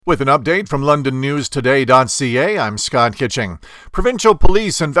With an update from LondonNewsToday.ca, I'm Scott Kitching. Provincial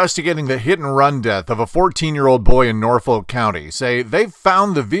police investigating the hit-and-run death of a 14-year-old boy in Norfolk County say they've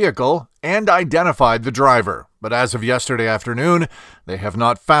found the vehicle and identified the driver. But as of yesterday afternoon, they have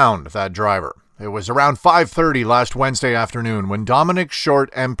not found that driver. It was around 5:30 last Wednesday afternoon when Dominic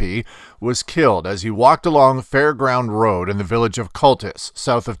Short MP was killed as he walked along Fairground Road in the village of Cultus,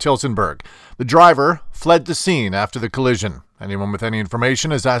 south of Tillsonburg. The driver fled the scene after the collision. Anyone with any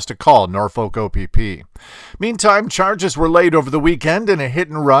information is asked to call Norfolk OPP. Meantime, charges were laid over the weekend in a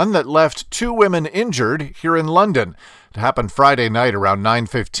hit-and-run that left two women injured here in London. It happened Friday night around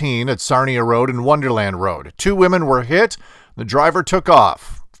 9:15 at Sarnia Road and Wonderland Road. Two women were hit. The driver took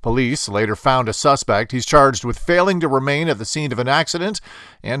off. Police later found a suspect. He's charged with failing to remain at the scene of an accident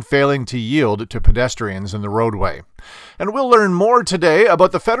and failing to yield to pedestrians in the roadway. And we'll learn more today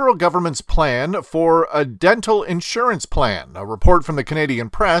about the federal government's plan for a dental insurance plan. A report from the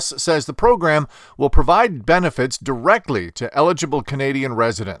Canadian Press says the program will provide benefits directly to eligible Canadian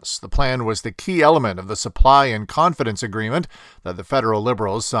residents. The plan was the key element of the supply and confidence agreement that the federal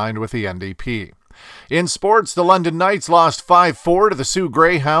Liberals signed with the NDP. In sports, the London Knights lost 5-4 to the Sioux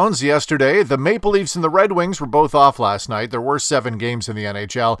Greyhounds yesterday. The Maple Leafs and the Red Wings were both off last night. There were 7 games in the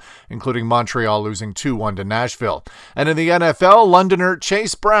NHL, including Montreal losing 2-1 to Nashville. And in the NFL, Londoner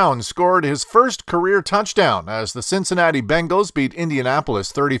Chase Brown scored his first career touchdown as the Cincinnati Bengals beat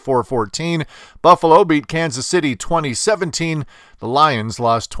Indianapolis 34-14. Buffalo beat Kansas City 20-17. The Lions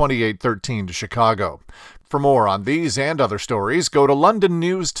lost 28-13 to Chicago. For more on these and other stories, go to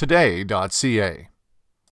londonnewstoday.ca.